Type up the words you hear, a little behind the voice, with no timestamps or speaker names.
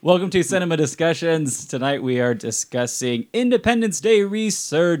Welcome to Cinema Discussions. Tonight we are discussing Independence Day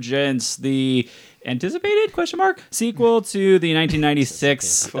Resurgence, the anticipated sequel to the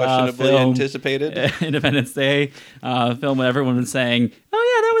 1996 questionably film, anticipated Independence Day film. When everyone was saying,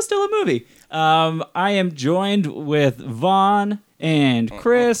 "Oh yeah, that was still a movie." I am joined with Vaughn and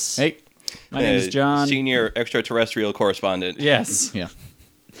Chris. Hey, my name is John, senior extraterrestrial correspondent. Yes. yeah.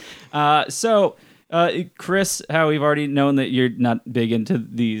 Chris, how we've already known that you're not big into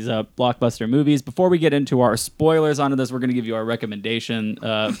these blockbuster movies. Before we get into our spoilers onto this, we're going to give you our recommendation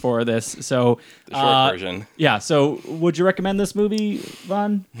for this. So The short version. Yeah. So would you recommend this movie,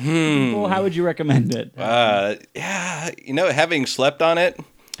 Vaughn? Well, how would you recommend it? Having slept on it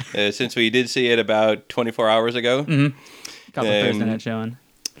since we did see it about 24 hours ago. Couple of Thursday night showing.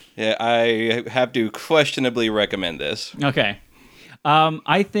 Yeah, I have to questionably recommend this. Okay.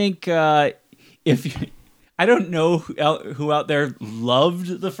 I think I don't know who out there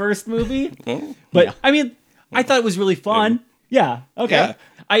loved the first movie, but Yeah. I mean, I thought it was really fun. Yeah. Okay.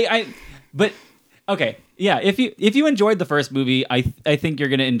 Yeah. But okay. Yeah. If you enjoyed the first movie, I think you're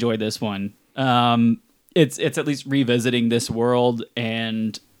gonna enjoy this one. It's at least revisiting this world,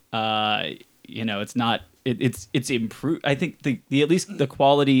 and it's not. It's improved. I think the at least the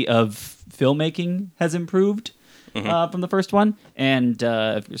quality of filmmaking has improved. From the first one, and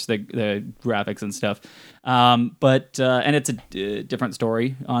just the graphics and stuff, and it's a different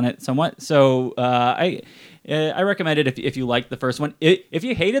story on it somewhat. So I recommend it if you liked the first one. If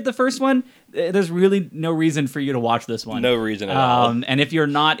you hated the first one, there's really no reason for you to watch this one. No reason at all. And if you're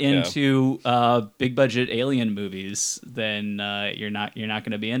not into big budget alien movies, then you're not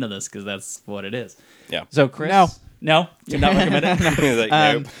going to be into this because that's what it is. Yeah. So Chris, no, you're not recommending it. He's like,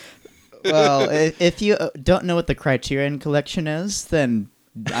 nope. Well, if you don't know what the Criterion Collection is, then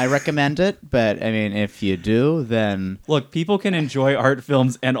I recommend it. But I mean, if you do, then Look, people can enjoy art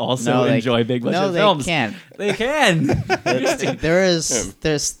films and also enjoy big budget films. they can't. They can.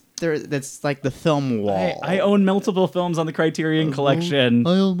 That's like the film wall. I own multiple films on the Criterion Collection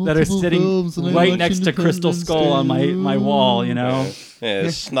I own that are multiple sitting films and I right watch next to Crystal Independence Skull on Day. my wall. You know,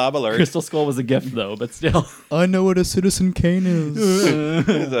 Yeah, snob alert. Crystal Skull was a gift though, but still. I know what a Citizen Kane is.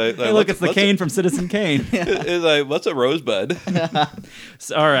 He's like, Hey, look, it's the Kane from Citizen Kane. He's like, what's a rosebud?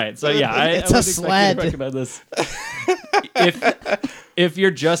 All right, so yeah, It's I a would sled. recommend this. If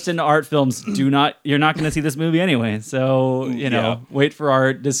you're just into art films, you're not going to see this movie anyway. So wait for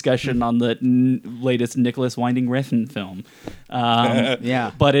our discussion on the latest Nicholas Winding Refn film.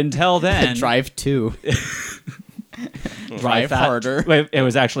 Yeah. But until then, Drive 2. Drive Harder. Wait, it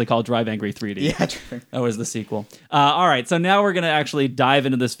was actually called Drive Angry 3D. Yeah. That was the sequel. All right, so now we're going to actually dive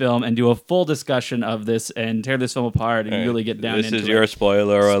into this film and do a full discussion of this and tear this film apart and really get down into it. This is your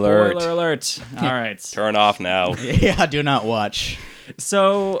spoiler alert. Spoiler alert. All right. Turn off now. Yeah, do not watch.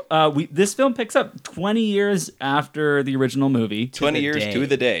 So this film picks up 20 years after the original movie. 20 the years day. to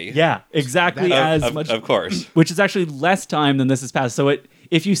the day. Yeah, exactly as much. Of course. Which is actually less time than this has passed. So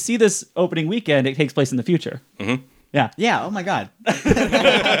if you see this opening weekend, it takes place in the future. Mm-hmm. Yeah. Yeah, oh my God.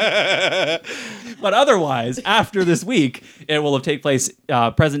 But otherwise, after this week, it will have taken place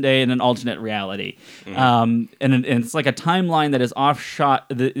present day in an alternate reality. And it's like a timeline that is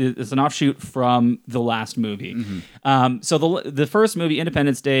it's an offshoot from the last movie. So the first movie,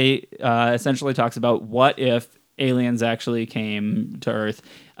 Independence Day, essentially talks about what if aliens actually came to Earth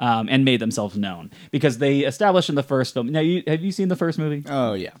and made themselves known. Because they established in the first film... Now, have you seen the first movie?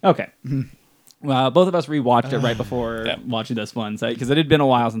 Oh, yeah. Okay. Well, both of us rewatched it right before watching this one, because it had been a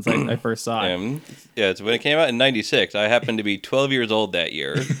while since I first saw it. So when it came out in '96, I happened to be 12 years old that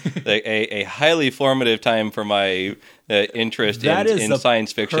year. Like a highly formative time for my interest in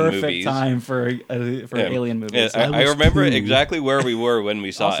science fiction perfect movies. Time for alien movies. Yeah, I remember exactly where we were when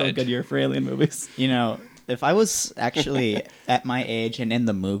we saw Also it. a good year for alien movies. You know, if I was actually at my age and in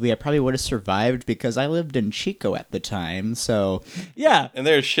the movie, I probably would have survived because I lived in Chico at the time, so... Yeah. And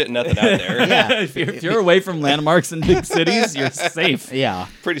there's shit nothing out there. Yeah. if you're away from landmarks in big cities, you're safe. Yeah.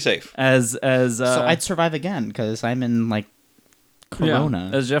 Pretty safe. So I'd survive again because I'm in, like, Corona.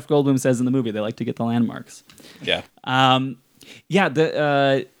 As Jeff Goldblum says in the movie, they like to get the landmarks. Yeah.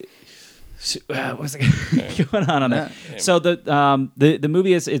 What's going on there? So the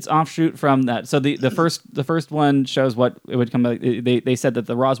movie it's offshoot from that. So the first one shows what it would come. They said that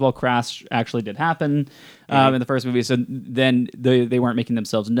the Roswell crash actually did happen in the first movie. So then they weren't making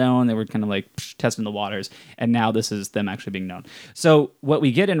themselves known. They were kind of like testing the waters. And now this is them actually being known. So what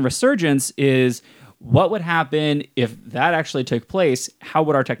we get in Resurgence is what would happen if that actually took place? How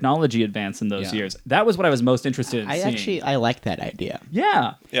would our technology advance in those years? That was what I was most interested in seeing. I like that idea.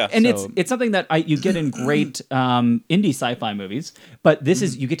 Yeah. And it's something that you get in great indie sci-fi movies, but this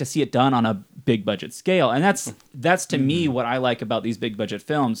is, you get to see it done on a big budget scale. And that's to me what I like about these big budget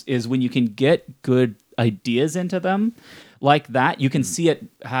films is when you can get good ideas into them like that, you can see it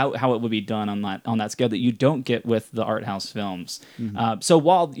how it would be done on that scale that you don't get with the art house films. So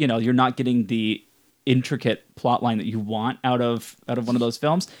while you're not getting the intricate plot line that you want out of one of those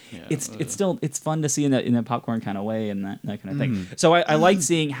films, it's still fun to see in that popcorn kind of way and that kind of thing. So I like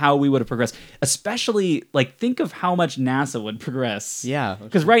seeing how we would have progressed, especially like think of how much NASA would progress. Yeah,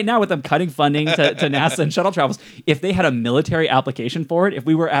 because right now with them cutting funding to NASA and shuttle travels, if they had a military application for it, if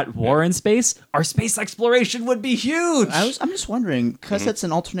we were at war in space, our space exploration would be huge. I'm just wondering, because it's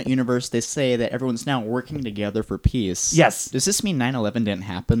an alternate universe, they say that everyone's now working together for peace. Yes. Does this mean 9/11 didn't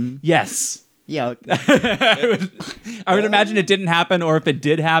happen? Yes. Yeah. I would imagine it didn't happen, or if it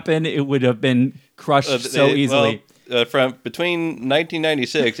did happen, it would have been crushed so easily. From between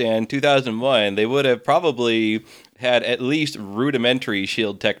 1996 and 2001, they would have probably had at least rudimentary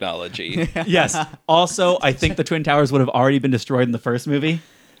shield technology. Yes. Also, I think the Twin Towers would have already been destroyed in the first movie.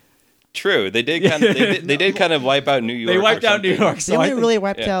 True, they did kind of wipe out New York. They wiped out New York. So they only really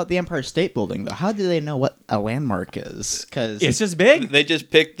wiped out the Empire State Building, though. How do they know what a landmark is? Because it's just big. They just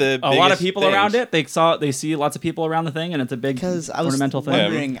picked a lot of people around it. They see lots of people around the thing, and it's a big ornamental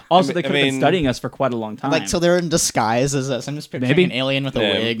thing. Also, they could have been studying us for quite a long time. Like, so they're in disguise as us. I'm just picturing an alien with a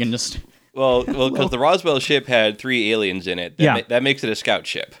wig and just. Well, because the Roswell ship had 3 aliens in it. That makes it a scout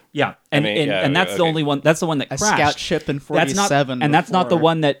ship. Yeah, and that's the only one. That's the one that crashed. A scout ship in 47. That's not the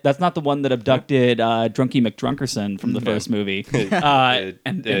one that abducted Drunky McDrunkerson from the first movie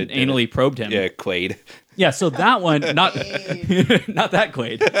and anally probed him. Yeah, Quaid. Yeah, so that one, not that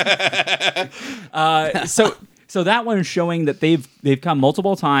Quaid. So that one is showing that they've come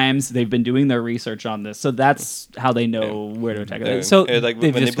multiple times. They've been doing their research on this, so that's how they know where to attack it. So like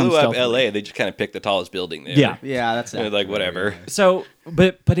when they blew up L.A., they just kind of picked the tallest building there. Yeah, that's it. Like whatever. So,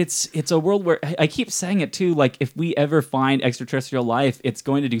 but it's a world where I keep saying it too. Like if we ever find extraterrestrial life, it's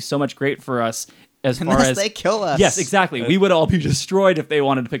going to do so much great for us. Unless they kill us. Yes, exactly. We would all be destroyed if they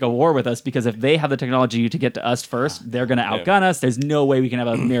wanted to pick a war with us, because if they have the technology to get to us first, they're going to outgun us. There's no way we can have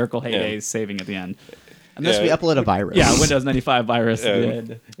a miracle heyday saving at the end. Unless we upload a virus. Yeah, Windows 95 virus.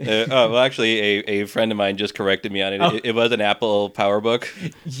 Well, actually, a friend of mine just corrected me on it. It was an Apple PowerBook.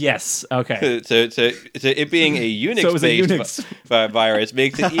 Yes. Okay. So it being a Unix-based virus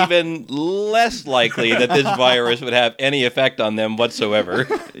makes it even less likely that this virus would have any effect on them whatsoever.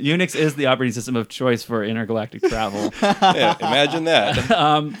 Unix is the operating system of choice for intergalactic travel. Yeah, imagine that.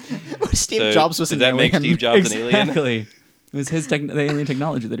 Steve Jobs was an alien. Does that make Steve Jobs an alien? Exactly. It was his the alien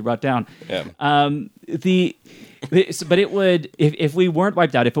technology that he brought down. Yeah. But it would, if we weren't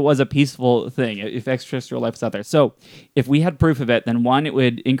wiped out, if it was a peaceful thing, if extraterrestrial life was out there. So if we had proof of it, then one, it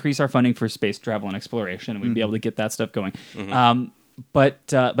would increase our funding for space travel and exploration, and we'd be able to get that stuff going.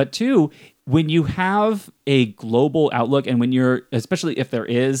 But two, when you have a global outlook, and when you're, especially if there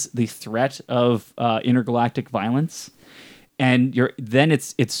is the threat of intergalactic violence, and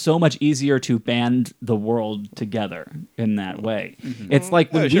it's so much easier to band the world together in that way. It's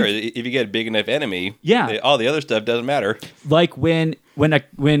like when if you get a big enough enemy, all the other stuff doesn't matter. Like when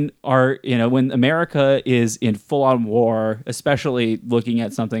America is in full on war, especially looking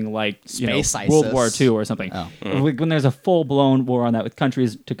at something like World War II or something. When there's a full blown war on that with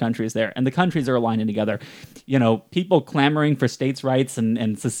countries to countries there, and the countries are aligning together, people clamoring for states' rights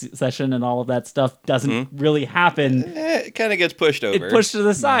and secession and all of that stuff doesn't really happen. It kind of gets pushed over. It pushed to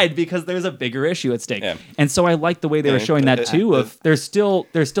the side because there's a bigger issue at stake. And so I like the way they were showing that too. Of there's still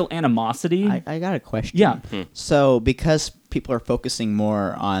animosity. I got a question. Yeah. So because people are focusing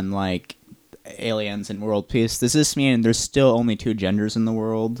more on like aliens and world peace, does this mean there's still only 2 genders in the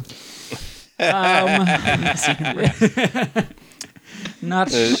world?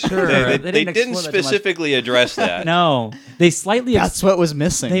 Not sure. They didn't specifically address that. No, they slightly. That's what was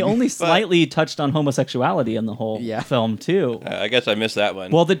missing. They only slightly touched on homosexuality in the whole film too. I guess I missed that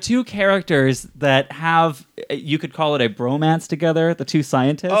one. Well, the 2 characters that have, you could call it a bromance together, the 2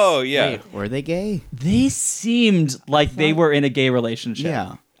 scientists. Oh yeah, wait, were they gay? They seemed like they were in a gay relationship.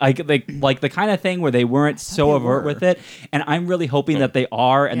 Yeah. Like the kind of thing where they weren't so overt with it, and I'm really hoping that they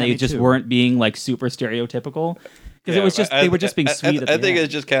are, and they just weren't being like super stereotypical. Because it was just they were just being sweet. I think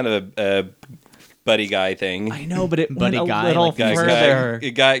it's just kind of buddy guy thing. I know, but it Buddy went a guy, little like further.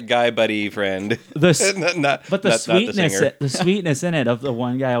 Guy buddy friend. But the sweetness, singer. the sweetness in it of the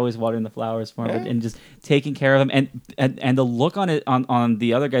one guy always watering the flowers for him and just taking care of him, and the look on it on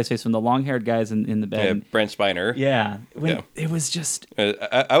the other guy's face from the long-haired guys in the bed. Brent Spiner. Yeah, it was just.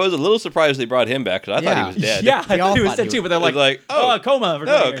 I was a little surprised they brought him back because I thought he was dead. Yeah, I thought he was thought dead he too. But they're was like, like, coma. For 20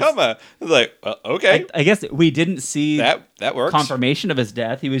 No, years. coma. I was like, okay, I guess we didn't see that works. confirmation of his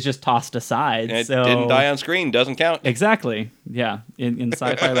death. He was just tossed aside. And it so didn't die on screen. Doesn't count. Exactly. Yeah. In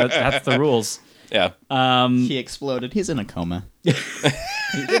sci-fi, that's the rules. Yeah. He exploded. He's in a coma.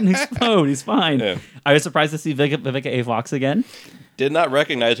 He didn't explode. He's fine. Yeah. I was surprised to see Vivica A. Fox again. Did not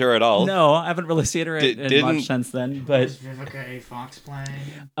recognize her at all. No, I haven't really seen her in much since then. But Vivica A. Fox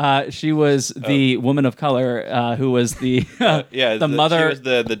playing? she was the woman of color who was the the mother. She was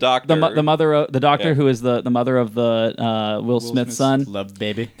the doctor. The mother of the doctor Yeah. who is the mother of the Will Smith's son. Love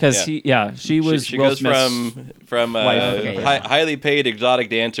baby. Because she was She Will goes Smith's from wife. Okay, yeah. highly paid exotic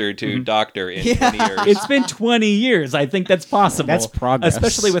dancer to doctor in 20 years. It's been 20 years. I think that's possible. That's progress.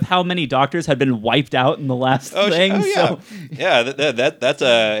 Especially with how many doctors had been wiped out in the last thing. yeah, So yeah. That's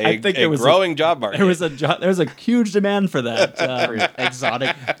I think there a was growing job market. there was a huge demand for that.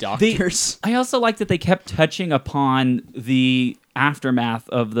 Exotic doctors. I also like that they kept touching upon the aftermath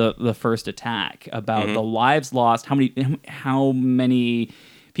of the first attack, about the lives lost, how many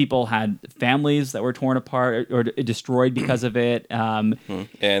people had families that were torn apart or destroyed because of it.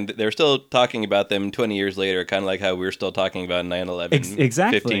 And they're still talking about them 20 years later, kind of like how we're still talking about 9/11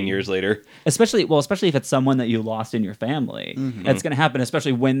 exactly. 15 years later. Especially if it's someone that you lost in your family. That's going to happen,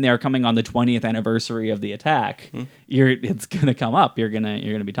 especially when they're coming on the 20th anniversary of the attack. It's going to come up. You're going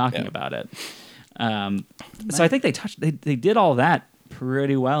to be talking about it. So I think they did all that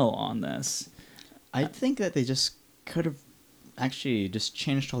pretty well on this. I think that they just could have actually just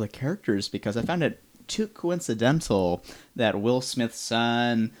changed all the characters, because I found it too coincidental that Will Smith's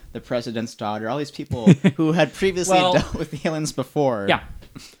son, the president's daughter, all these people who had previously dealt with the aliens before. Yeah.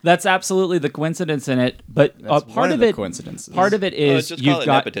 That's absolutely the coincidence in it, but That's part one of the it, coincidences. part of it is Let's just call it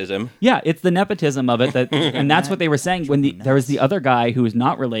nepotism. Yeah, it's the nepotism of it and that's what they were saying when there was the other guy who was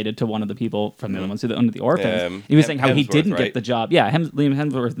not related to one of the people from the other ones, under the orphans. He was saying how he Hemsworth, didn't right? get the job. Yeah, Liam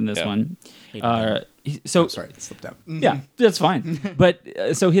Hemsworth in this one. So Sorry, it slipped out. yeah, that's fine. But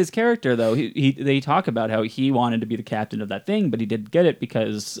so his character, though, they talk about how he wanted to be the captain of that thing, but he didn't get it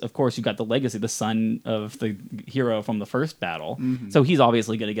because, of course, you got the legacy, the son of the hero from the first battle. So he's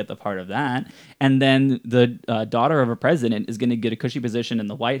obviously going to get the part of that. And then the daughter of a president is going to get a cushy position in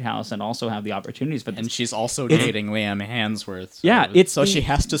the White House and also have the opportunities for this. And she's also dating Liam Hemsworth. So she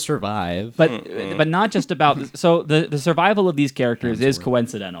has to survive. But not just about so the survival of these characters is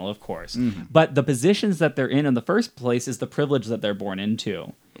coincidental, of course. But the positions that they're in the first place is the privilege that they're born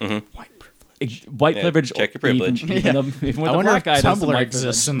into. White privilege. Check your privilege. Even with I the wonder black if guy doesn't Tumblr like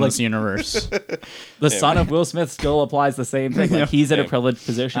exists privilege. in this universe. The son of Will Smith still applies the same thing. Like he's in a Yeah. privileged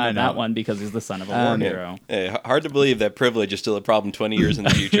position I in that know. one because he's the son of a war hero. Hard to believe that privilege is still a problem 20 years in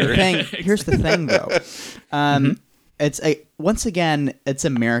the future. Here's the thing, though. Once again, it's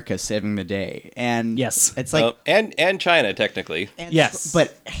America saving the day, and Yes. it's like and China technically. Yes.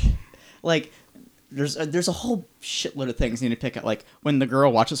 but like there's a whole shitload of things you need to pick up. Like when the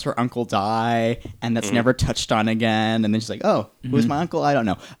girl watches her uncle die, and that's never touched on again, and then she's like, "Oh, who's my uncle? I don't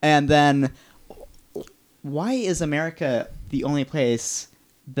know." And then, why is America the only place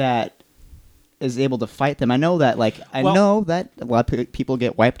that is able to fight them? I know that, I know that a lot of people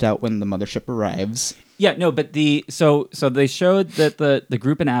get wiped out when the mothership arrives. Yeah, no, but so they showed that the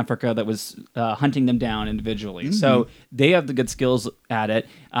group in Africa that was hunting them down individually. So they have the good skills at it.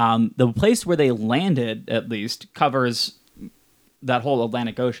 The place where they landed, at least, covers that whole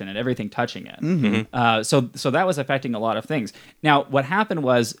Atlantic Ocean and everything touching it. So that was affecting a lot of things. Now, what happened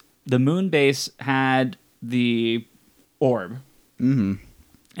was the moon base had the orb, and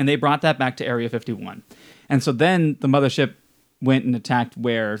they brought that back to Area 51. And so then the mothership went and attacked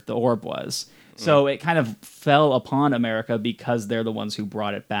where the orb was. So it kind of fell upon America because they're the ones who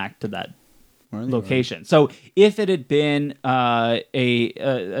brought it back to that location. So if it had been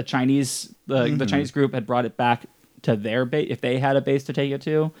a Chinese, the Chinese group had brought it back to their base, if they had a base to take it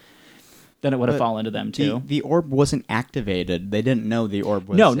to, then it would have fallen to them too. The orb wasn't activated. They didn't know the orb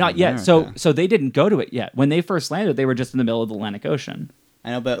was No, in not yet. America. So they didn't go to it yet. When they first landed, they were just in the middle of the Atlantic Ocean.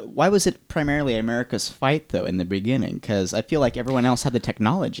 I know, but why was it primarily America's fight, though, in the beginning? Because I feel like everyone else had the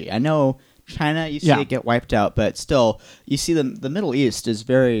technology. I know China, you see it get wiped out, but still, you see the Middle East is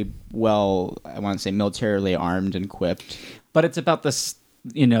very well, I want to say, militarily armed and equipped. But it's about the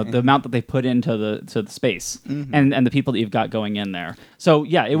the amount that they put into the space and the people that you've got going in there. So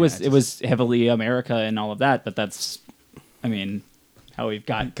yeah, it was heavily America and all of that, but that's, I mean, how we've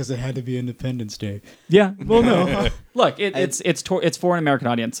got, because it had to be Independence Day. yeah. Well, no, look, it's for an American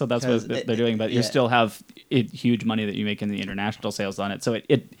audience, so that's what they're doing. But you still have huge money that you make in the international sales on it, so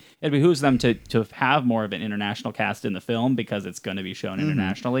it behooves them to have more of an international cast in the film because it's going to be shown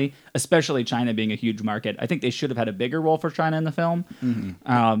internationally, especially China being a huge market. I think they should have had a bigger role for China in the film,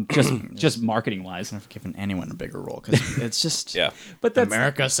 just marketing wise. I've given anyone a bigger role because it's just But that's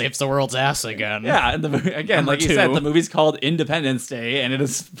America saves the world's ass again. yeah. And again, like you said, the movie's called Independence Day, and it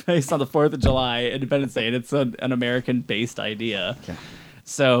is based on the 4th of July, Independence Day, and it's an American-based idea. Okay.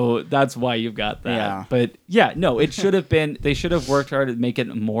 So that's why you've got that. Yeah. But yeah, no, it should have been. They should have worked hard to make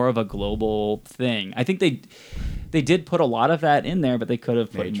it more of a global thing. I think they did put a lot of that in there, but they could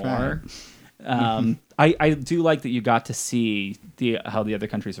have put more. I do like that you got to see how the other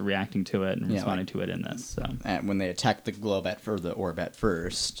countries are reacting to it and responding to it in this. So. And when they attacked the globe the orb at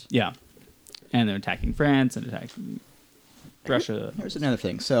first. Yeah, and they're attacking France and attacking Russia. Here's another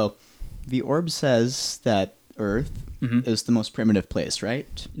thing. So, the orb says that Earth is the most primitive place,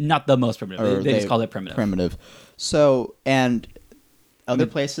 right? Not the most primitive. They just call it primitive. Primitive. So, and other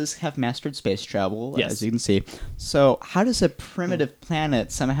places have mastered space travel, as you can see. So, how does a primitive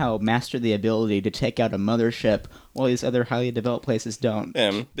planet somehow master the ability to take out a mothership while these other highly developed places don't?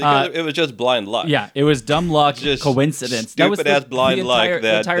 Because it was just blind luck. Yeah, it was dumb luck, Just coincidence. stupid-ass blind luck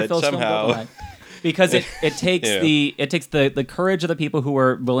that somehow... Because it takes the courage of the people who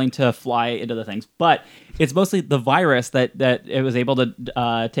were willing to fly into the things, but it's mostly the virus that it was able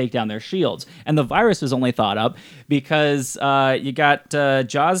to take down their shields, and the virus was only thought up because you got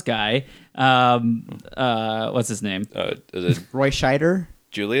Jaws guy, what's his name? Is it Roy Scheider?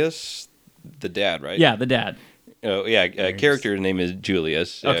 Julius, the dad, right? Yeah, the dad. Oh yeah, character's name is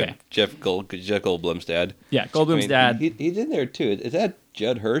Julius. Okay. Jeff Goldblum's dad. Yeah, Goldblum's dad. He's in there too. Is that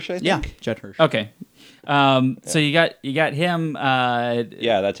Judd Hirsch? I think. Yeah, Judd Hirsch. Okay. So you got him.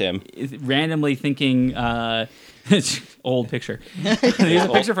 Yeah, that's him. Randomly thinking. Old picture. There's a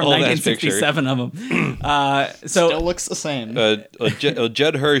picture from 1967 of him. Still looks the same.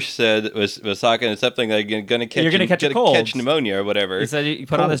 Judd Hirsch was talking something like you're gonna catch a cold, catch pneumonia or whatever. He said you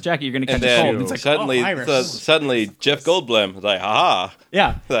put on this jacket, you're gonna catch and a then cold. It's like, suddenly Jeff Goldblum was like, ha ha.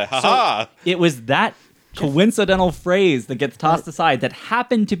 Yeah. Like, ha ha. So it was that coincidental phrase that gets tossed aside that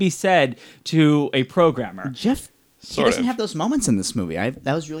happened to be said to a programmer. Jeff doesn't have those moments in this movie. I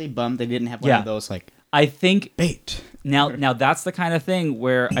was really bummed they didn't have one of those like. I think bait. Now that's the kind of thing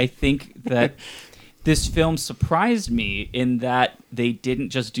where I think that this film surprised me in that they didn't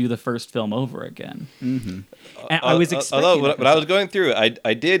just do the first film over again. And I was expecting. Although when I was going through,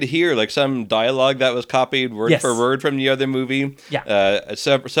 I did hear like some dialogue that was copied word for word from the other movie. Yeah.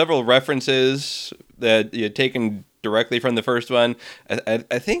 Several references that you had taken directly from the first one.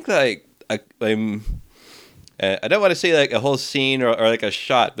 I think like I don't want to say like a whole scene or like a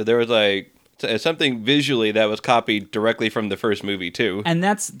shot, but there was like something visually that was copied directly from the first movie too. And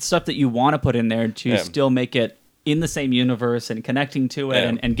that's stuff that you want to put in there to still make it in the same universe and connecting to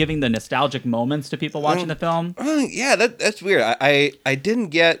it and giving the nostalgic moments to people watching the film. Yeah, that's weird. I didn't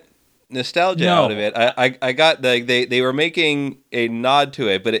get nostalgia out of it. I got like they were making a nod to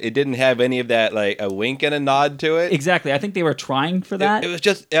it, but it didn't have any of that like a wink and a nod to it. Exactly. I think they were trying for that. It was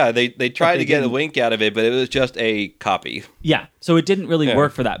just they tried to get a wink out of it, but it was just a copy. Yeah. So it didn't really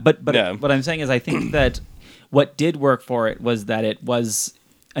work for that. But what I'm saying is I think that what did work for it was that it was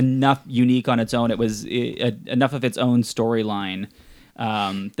enough unique on its own. It was enough of its own storyline.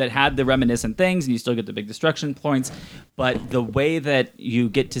 That had the reminiscent things, and you still get the big destruction points. But the way that you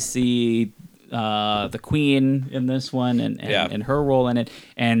get to see the Queen in this one and her role in it,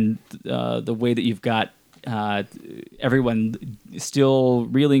 and the way that you've got everyone still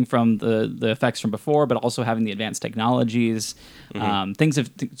reeling from the effects from before, but also having the advanced technologies, things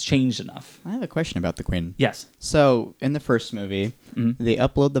have changed enough. I have a question about the Queen. Yes. So in the first movie, they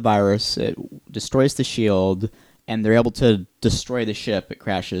upload the virus, it destroys the shield, and they're able to destroy the ship. It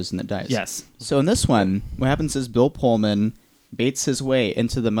crashes and it dies. Yes. So in this one, what happens is Bill Pullman baits his way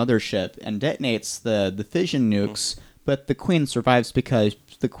into the mothership and detonates the fission nukes, but the Queen survives because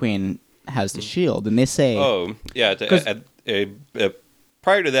the Queen has the shield. And they say... Oh, yeah.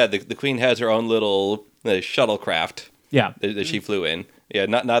 Prior to that, the Queen has her own little shuttlecraft that she flew in. Yeah,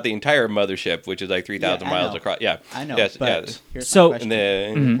 not the entire mothership, which is like 3,000 miles across. Yeah, I know. Yes, but so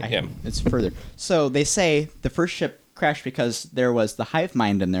it's further. So they say the first ship crashed because there was the hive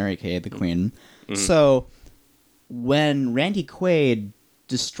mind in there, aka the Queen. So when Randy Quaid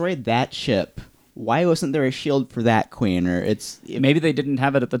destroyed that ship, why wasn't there a shield for that queen? Or Maybe they didn't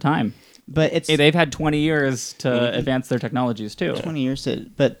have it at the time. but it's They've had 20 years to advance their technologies too. 20 years to,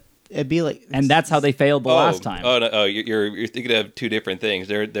 but it'd be like, And that's how they failed the last time. Oh no! Oh, you're thinking of two different things.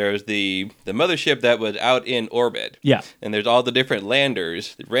 There's the mothership that was out in orbit. Yeah. And there's all the different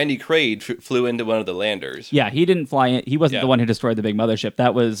landers. Randy Quaid flew into one of the landers. Yeah, he didn't fly in. He wasn't Yeah. the one who destroyed the big mothership.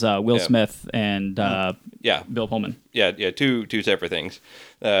 That was Will Yeah. Smith and Yeah. Bill Pullman. Yeah. Two separate things.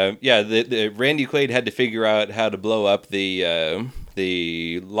 The Randy Quaid had to figure out how to blow up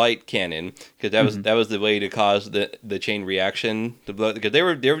the light cannon because that was the way to cause the chain reaction to blow, because they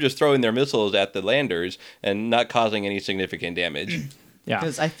were just throwing their missiles at the landers and not causing any significant damage. Yeah.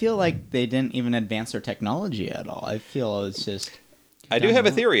 because I feel like they didn't even advance their technology at all. I feel it's just. I do have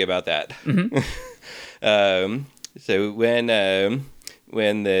a theory about that. So when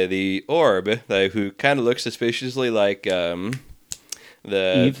the orb, who kind of looks suspiciously like Eve?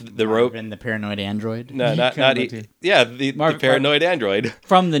 the rope. And the paranoid android. No, not Kinda Eve. looked- Yeah, the paranoid android.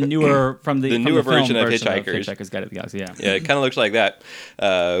 From the newer The from newer film version of version Hitchhikers. Hitchhiker's Guide to the Galaxy. Yeah. Yeah, it kind of looks like that.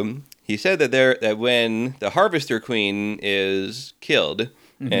 He said that when the Harvester Queen is killed,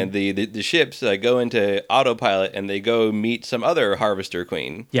 and the ships go into autopilot and they go meet some other Harvester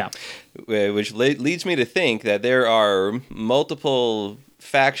Queen, Yeah. which leads me to think that there are multiple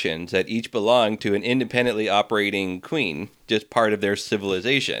factions that each belong to an independently operating queen, just part of their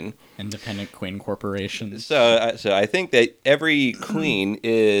civilization. Independent Queen Corporation. So I think that every queen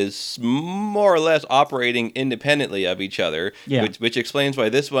is more or less operating independently of each other, Yeah. which explains why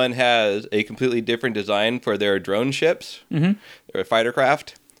this one has a completely different design for their drone ships or fighter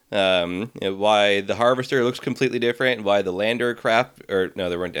craft. Why the Harvester looks completely different, why the Lander craft, or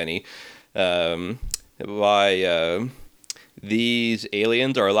no, there weren't any. Why these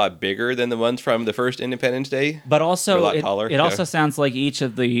aliens are a lot bigger than the ones from the first Independence Day. But They're a also, lot it taller, also yeah. sounds like each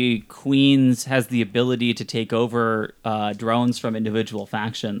of the queens has the ability to take over drones from individual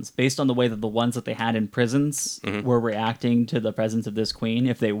factions based on the way that the ones that they had in prisons were reacting to the presence of this queen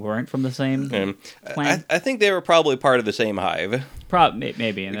if they weren't from the same clan. I think they were probably part of the same hive.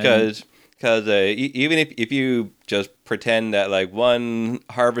 Maybe. And then- Because even if you just pretend that like one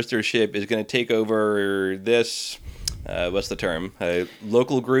harvester ship is going to take over this, what's the term?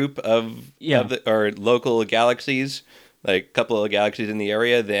 Local group of or local galaxies, like a couple of galaxies in the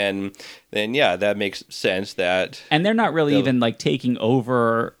area, then yeah, that makes sense. That And they're not really They'll- even like taking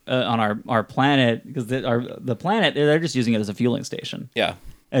over on our planet because the planet they're just using it as a fueling station. yeah.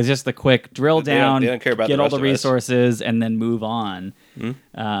 It's just the quick drill They don't- down, they don't care about get the all the rest of us. resources, and then move on.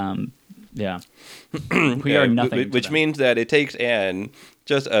 Yeah, we are nothing. Which means that it takes an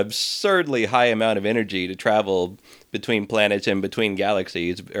just absurdly high amount of energy to travel between planets and between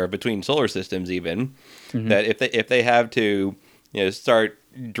galaxies or between solar systems even. That if they have to start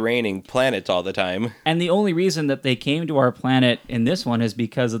draining planets all the time. And the only reason that they came to our planet in this one is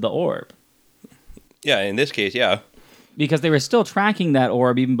because of the orb. Yeah, in this case, yeah. Because they were still tracking that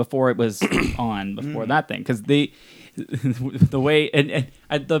orb even before it was on, before that thing. Because the way and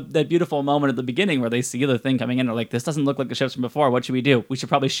at that beautiful moment at the beginning where they see the thing coming in, they're like, "This doesn't look like the ships from before. What should we do? We should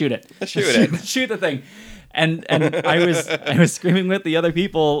probably shoot it. Let's shoot it. Shoot the thing." And I was screaming with the other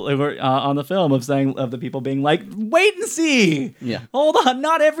people who were on the film of the people being like, "Wait and see. Yeah. Hold on.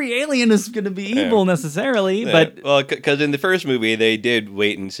 Not every alien is going to be evil necessarily, but." Well, because in the first movie they did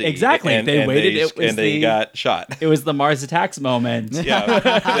wait and see. Exactly, and, they and waited, they, it was and they the- got shot. It was the Mars Attacks moment. Yeah,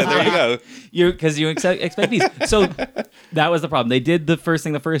 there you go. Because you expect peace. So that was the problem. They did the first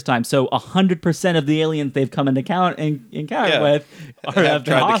thing the first time. So 100% of the aliens they've come into encounter Yeah. with have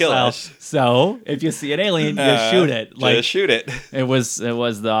been tried to kill hostile. us. So if you see an alien, you shoot it. Like Just shoot it. it was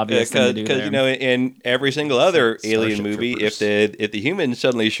the obvious thing to do there. Because in every single other alien Starship movie, Troopers. if the humans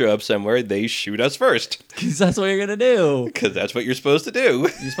suddenly show up somewhere, they shoot us first. 'Cause that's what you're gonna do. Because that's what you're supposed to do.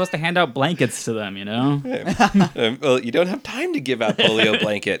 You're supposed to hand out blankets to them. You know. Well, you don't have time to give out polio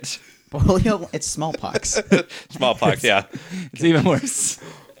blankets. Polio, it's smallpox. Smallpox, yeah. It's even worse.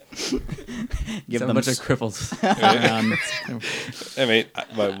 Give So them much of cripples. around. I mean,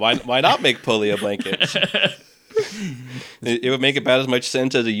 why not make polio blankets? It would make about as much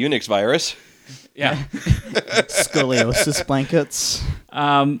sense as a Unix virus. Yeah. scoliosis blankets.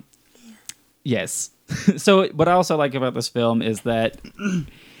 Yes. So what I also like about this film is that,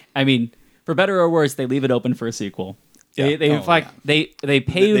 I mean, for better or worse, they leave it open for a sequel. Yeah. They in fact they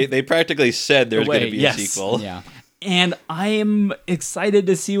pave They practically said there's way, going to be yes. a sequel. Yeah. and I am excited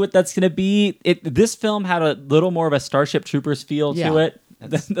to see what that's going to be. This film had a little more of a Starship Troopers feel to Yeah. it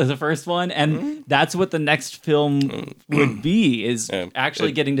than the first one, and that's what the next film would be, is Yeah.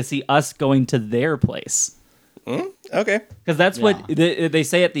 actually getting to see us going to their place. Okay. Because that's what they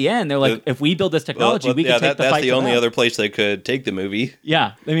say at the end. They're like, if we build this technology, we can take the fight. That's the to only them. other place they could take the movie.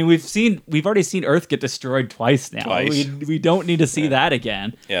 Yeah, I mean, we've already seen Earth get destroyed twice now. Twice. We don't need to see that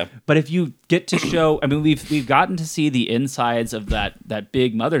again. Yeah. But if you get to show, I mean, we've gotten to see the insides of that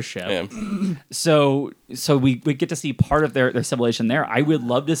big mothership. Yeah. So we get to see part of their civilization there. I would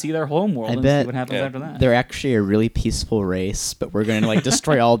love to see their home world and bet see what happens after that. They're actually a really peaceful race, but we're going to like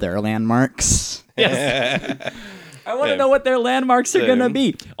destroy all their landmarks. Yes. I want to know what their landmarks are going to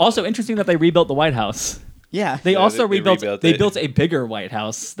be. Also, interesting that they rebuilt the White House. Yeah. They also they rebuilt. rebuilt They it. built a bigger White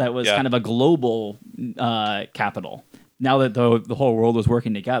House that was kind of a global capital. Now that the whole world was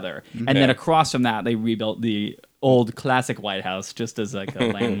working together, and then across from that, they rebuilt the old classic White House just as like a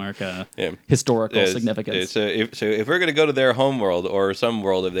landmark, historical significance. So if we're gonna go to their home world or some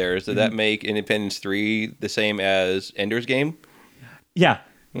world of theirs, does that make Independence 3 the same as Ender's Game? Yeah,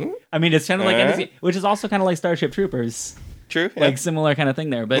 I mean it's kind of like which is also kind of like Starship Troopers. True. Yeah. Like similar kind of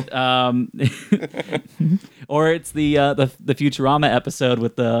thing there, but or it's the Futurama episode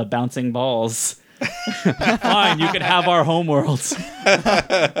with the bouncing balls. Fine, you can have our homeworlds.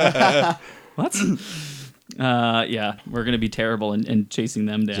 What? Yeah, we're gonna be terrible in chasing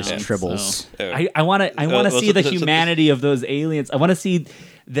them down. Just tribbles. So. I want to see the humanity of those aliens. I want to see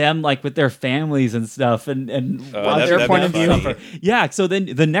them like with their families and stuff, and their point of view. funny. Yeah. So then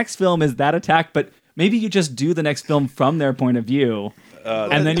the next film is that attack, but maybe you just do the next film from their point of view,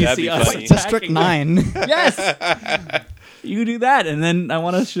 and then you that'd see be us funny. District attacking 9. them. Yes. You do that, and then I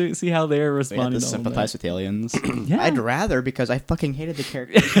want to see how they're We have responding. to to all sympathize with aliens. Yeah. I'd rather because I fucking hated the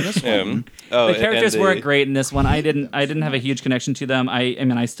characters in this one. The characters weren't great in this one. I didn't have a huge connection to them. I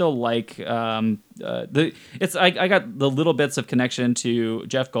mean, I still like I got the little bits of connection to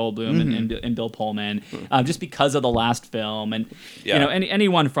Jeff Goldblum and Bill Pullman just because of the last film, and you know,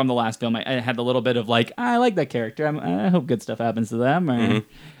 anyone from the last film, I had a little bit of like, I like that character. I hope good stuff happens to them.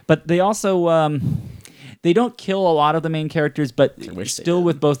 But they also. They don't kill a lot of the main characters, but still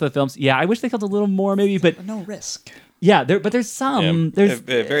with both of the films. Yeah, I wish they killed a little more, maybe, but No risk. yeah, but there's some. There's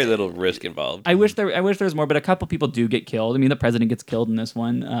very little risk involved. I wish there was more, but a couple people do get killed. I mean, the president gets killed in this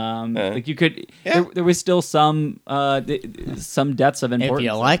one. Like you could, there was still some deaths of importance. If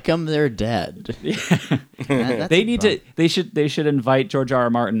you like them, they're dead. They need to. They should invite George R.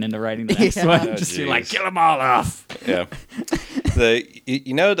 R. Martin into writing the next one. Oh, Just be geez. like, kill them all off. Yeah.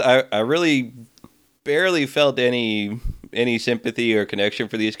 I really barely felt any sympathy or connection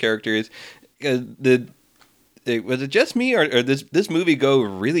for these characters. Was it just me, or this movie go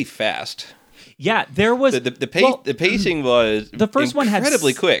really fast? Yeah, there was The pacing was the first one had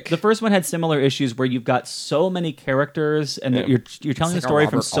incredibly quick. The first one had similar issues where you've got so many characters and you're telling the like a story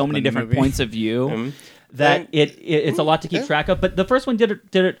from Robert so many Altman different movie. points of view that it's a lot to keep track of. But the first one did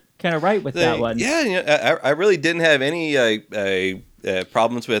it kind of right with that one. Yeah, I really didn't have any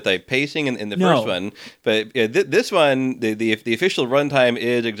problems with pacing in the first one, but this one, the official runtime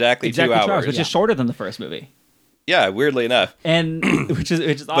is exactly 2 hours, which is shorter than the first movie. Yeah, weirdly enough, and which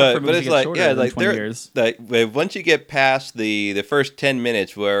is odd for but movies it's to get like shorter than 20 they're years. like once you get past the first 10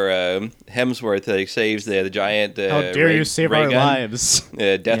 minutes where Hemsworth saves the giant ray gun, lives?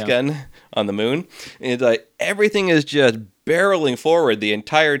 death gun on the moon, and it's like everything is just barreling forward the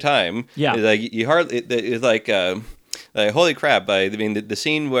entire time. Yeah, it's like you hardly it's like. Holy crap! I mean, the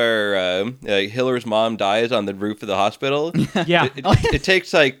scene where Hiller's mom dies on the roof of the hospital. Yeah, it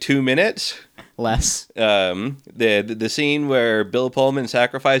takes like 2 minutes. Less. The scene where Bill Pullman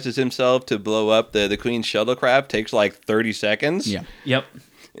sacrifices himself to blow up the Queen's shuttlecraft takes like 30 seconds. Yeah. Yep.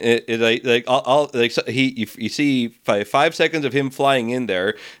 You see 5 seconds of him flying in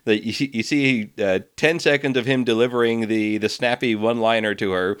there. You see 10 seconds of him delivering the snappy one-liner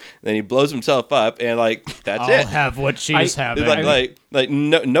to her. Then he blows himself up, and that's it. I'll have what she's having.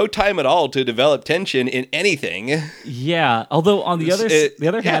 No time at all to develop tension in anything. Yeah. Although on the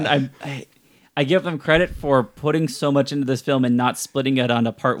other hand, I give them credit for putting so much into this film and not splitting it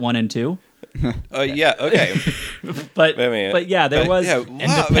onto part 1 and 2. Yeah, okay. But yeah, there was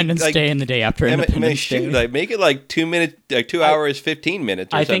Independence Day and the day after Independence Day. Make it 2 minutes, 2 hours, 15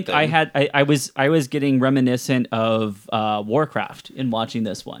 minutes. Or I think something. I was getting reminiscent of Warcraft in watching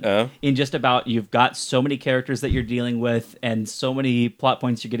this one. In just about you've got so many characters that you're dealing with and so many plot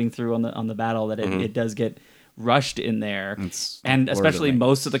points you're getting through on the battle that it does get rushed in there, and especially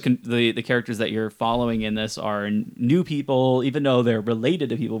most of the characters that you're following in this are new people, even though they're related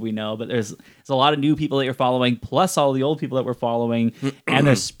to people we know. But there's a lot of new people that you're following, plus all the old people that we're following, and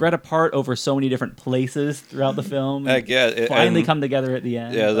they're spread apart over so many different places throughout the film. Finally come together at the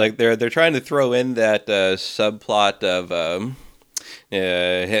end. Yeah, like they're trying to throw in that subplot of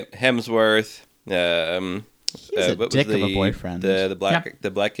Hemsworth. He's a what was dick of a boyfriend.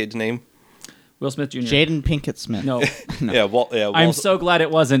 The black kid's name? Will Smith Jr. Jaden Pinkett Smith. No. No. I'm so glad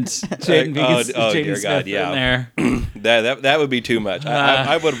it wasn't Jaden dear Smith God, yeah. in there. That would be too much.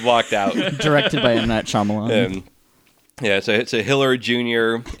 I would have walked out. Directed by M. Night Shyamalan. Yeah, so it's a Hiller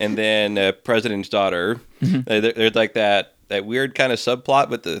Jr. and then President's Daughter. There's like that weird kind of subplot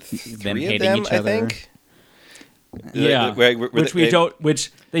with the Them three of hating them, each I other. think. Yeah, Where which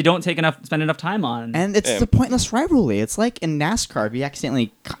they don't spend enough time on. And it's the pointless rivalry. It's like in NASCAR, if you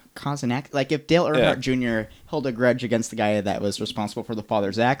accidentally cause an accident. Like if Dale Earnhardt Jr. held a grudge against the guy that was responsible for the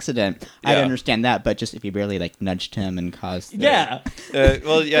father's accident, I'd understand that. But just if you barely nudged him and caused...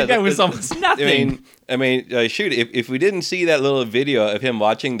 The guy was almost nothing. I mean, shoot, if we didn't see that little video of him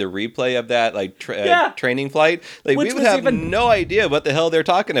watching the replay of that training flight, we would have no idea what the hell they're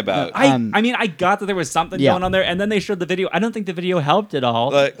talking about. I mean, I got that there was something going on there, and then they showed the video. I don't think the video helped at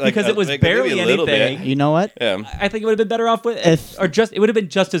all because it was barely anything. Bit. You know what? Yeah. I think it would have been better off with it would have been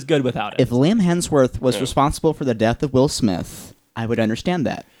just as good without it. If Liam Hemsworth was responsible for the death of Will Smith, I would understand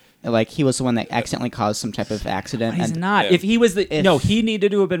that. Like he was the one that accidentally caused some type of accident. He's not. Yeah. If he was he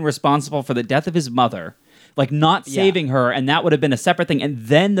needed to have been responsible for the death of his mother, like not saving her, and that would have been a separate thing. And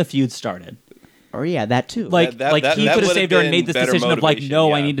then the feud started. Or that too. Like he could have saved her and made this decision of like,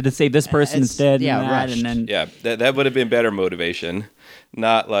 no, I needed to save this person instead. And then that would have been better motivation,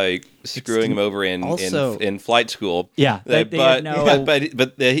 not like screwing him over in flight school. Yeah, but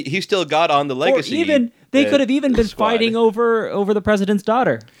he still got on the legacy. Or even they could have even been fighting over the president's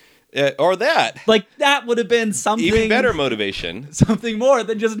daughter. Or that. Like, that would have been something... Even better motivation. Something more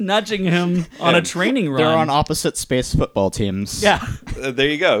than just nudging him on a training run. They're on opposite space football teams. Yeah. There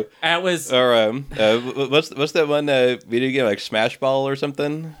you go. It was... Or, what's that one video game, like Smash Ball or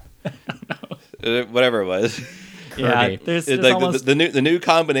something? I don't know. Whatever it was. Yeah, there's like almost... the new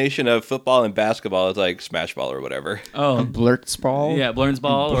combination of football and basketball is like Smash Ball or whatever. Oh, Blurtzball. Yeah,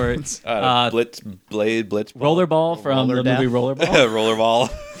 Blurnsball or Blitz Rollerball from the movie Rollerball. Rollerball.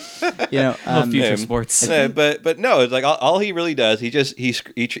 Future sports. But no, it's like all he really does.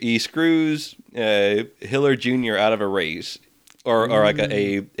 He screws Hiller Jr. out of a race or like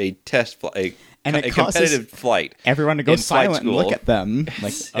a test flight. And it competitive flight. Everyone to go silent and look at them.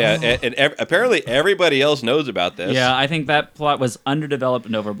 Like, and apparently everybody else knows about this. Yeah, I think that plot was underdeveloped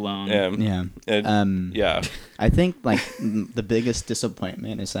and overblown. Yeah. I think like the biggest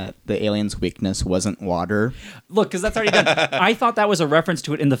disappointment is that the alien's weakness wasn't water. Look, because that's already done. I thought that was a reference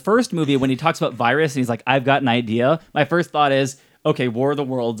to it in the first movie when he talks about virus and he's like, I've got an idea. My first thought is, okay, War of the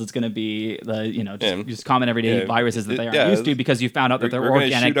Worlds is going to be the just common everyday viruses that they aren't used to because you found out that they're organic. We're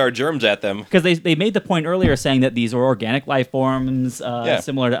going to shoot our germs at them because they made the point earlier saying that these are organic life forms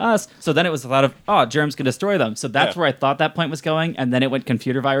similar to us. So then it was a lot of germs can destroy them. So that's where I thought that point was going, and then it went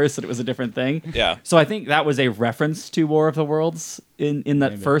computer virus, and it was a different thing. Yeah. So I think that was a reference to War of the Worlds in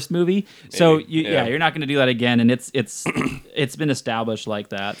that first movie. So you're not going to do that again, and it's been established like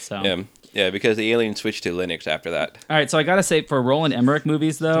that. So. Yeah. Yeah, because the alien switched to Linux after that. All right, so I gotta say, for Roland Emmerich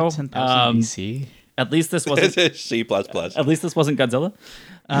movies, though, 10,000 BC. At least this wasn't C++. At least this wasn't Godzilla.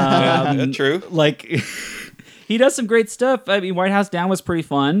 True. Like, he does some great stuff. I mean, White House Down was pretty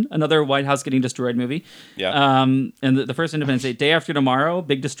fun. Another White House getting destroyed movie. Yeah. And the first Independence Day, Day After Tomorrow,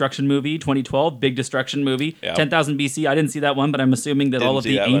 big destruction movie. 2012, big destruction movie. Yeah. 10,000 BC. I didn't see that one, but I'm assuming that all of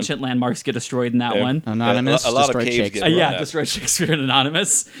the ancient landmarks get destroyed in that one. Anonymous. A lot of caves get burned. Destroyed Shakespeare and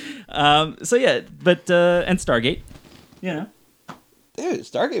Anonymous. And Stargate. Dude,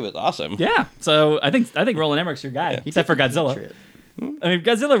 Stargate was awesome. Yeah. So I think Roland Emmerich's your guy, except for Godzilla. I mean,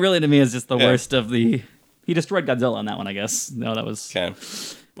 Godzilla really to me is just the worst of the. He destroyed Godzilla on that one, I guess. No, that was. Okay.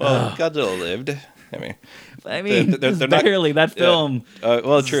 Well, Godzilla lived. I mean, they're barely that film.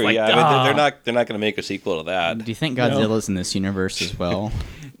 Well, true. Like, they're not going to make a sequel to that. Do you think Godzilla's in this universe as well?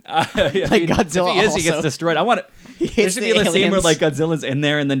 Godzilla, if he gets destroyed. I want it. There should be a scene where like Godzilla's in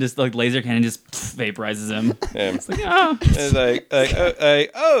there and then just like laser cannon just vaporizes him. Yeah. It's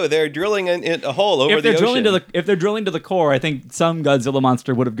like, they're drilling in a hole over the ocean. If they're drilling to the core, I think some Godzilla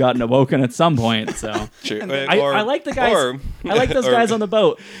monster would have gotten awoken at some point. So true. I like the guys. I like those guys on the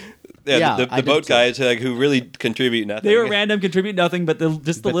boat. Yeah, the boat guys who really contribute nothing. They were random, contribute nothing, but the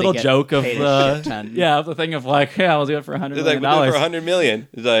little joke of of the thing of like, yeah, I'll do it for $100 million. Like, we'll do it for $100 million.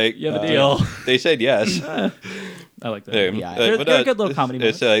 It's like, you have a deal. They said yes. I like that. They're a good little comedy.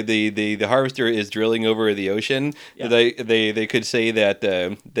 It's the harvester is drilling over the ocean. Yeah. They could say that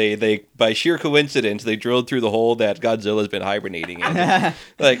they by sheer coincidence they drilled through the hole that Godzilla's been hibernating in.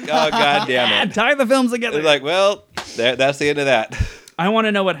 Like, oh god damn it! Tie the films together. They're like, well, that's the end of that. I want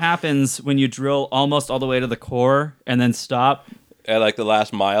to know what happens when you drill almost all the way to the core and then stop At like the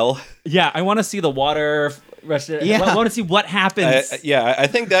last mile. Yeah, I want to see the water Yeah. I want to see what happens. I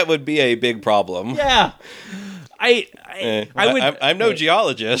think that would be a big problem. Yeah. I'm no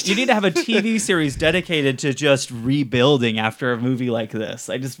geologist. You need to have a TV series dedicated to just rebuilding after a movie like this.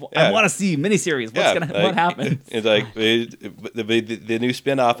 I want to see miniseries. What happens? It's like the new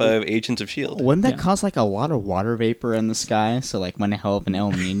spin-off of Agents of S.H.I.E.L.D. Wouldn't that cause like a lot of water vapor in the sky? So like when a hell of an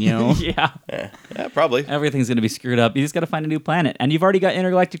El Nino. Yeah, probably. everything's gonna be screwed up. You just got to find a new planet, and you've already got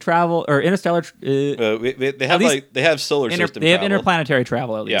intergalactic travel or interstellar. They have solar system. They have travel. interplanetary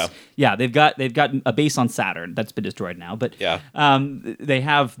travel at least. Yeah. They've got a base on Saturn that's been destroyed now, but they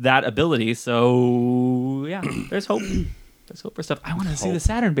have that ability. So yeah, there's hope. There's hope for stuff. I want to see the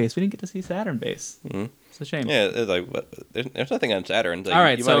Saturn base. We didn't get to see Saturn base. Mm-hmm. It's a shame. Yeah, it's like there's nothing on Saturn. Like, all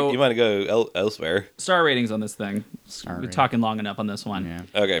right, you want to go elsewhere. Star ratings on this thing. We're talking long enough on this one. Yeah.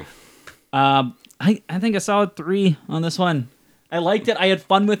 Okay. I think a solid 3 on this one. I liked it. I had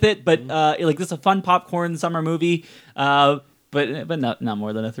fun with it, but like this is a fun popcorn summer movie. But not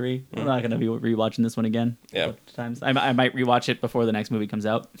more than a 3. I'm not going to be rewatching this one again. Yeah. Times I might rewatch it before the next movie comes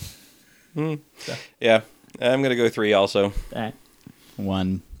out. So. Yeah, I'm going to go 3 also. All right.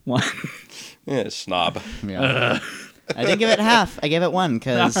 1. Yeah, snob. Yeah. I didn't give it half. I gave it 1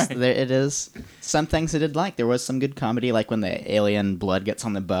 because All right. it is some things I did like. There was some good comedy, like when the alien blood gets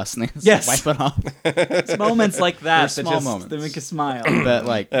on the bus and they Yes. wipe it off. It's moments like that They're that small just moments. they make you smile. But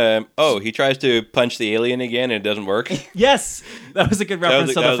like, He tries to punch the alien again and it doesn't work. Yes, that was a good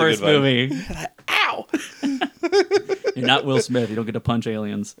reference to the first movie. Ow! You're not Will Smith. You don't get to punch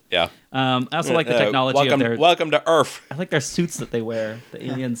aliens. Yeah. I also like the technology of their. Welcome to Earth. I like their suits that they wear. The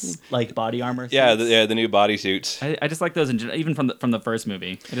aliens like body armor. Suits. Yeah, the new bodysuits. I just like those even from the first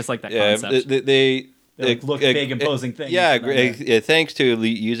movie. I just like that Yeah, concept. they look big, imposing things. Yeah, thanks to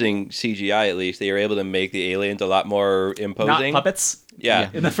using CGI at least, they were able to make the aliens a lot more imposing. Not puppets. Yeah.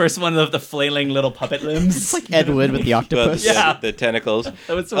 In the first one, the flailing little puppet limbs. it's like Ed Wood with the octopus. Yeah. The tentacles.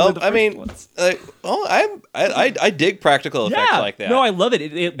 That was one of the first ones. I dig practical effects like that. No, I love it.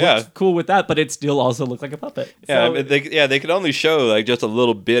 It looks cool with that, but it still also looks like a puppet. Yeah, So but they could only show like just a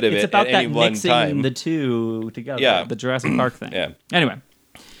little bit of it's it about at any that one mixing time. the two together. Yeah. The Jurassic Park thing. Yeah. Anyway.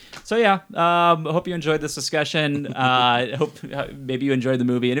 So yeah, hope you enjoyed this discussion. Hope maybe you enjoyed the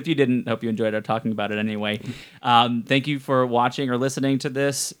movie, and if you didn't, hope you enjoyed our talking about it anyway. Thank you for watching or listening to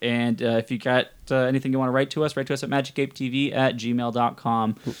this, and if you got anything you want to write to us at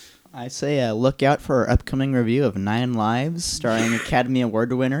magicapetv@gmail.com. I say look out for our upcoming review of 9 Lives, starring Academy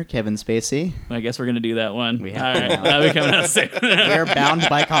Award winner Kevin Spacey. I guess we're gonna do that one. We All have to right, now. that'll be coming out soon. We're bound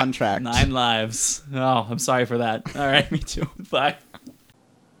by contract. 9 lives. Oh, I'm sorry for that. All right, Me too. Bye.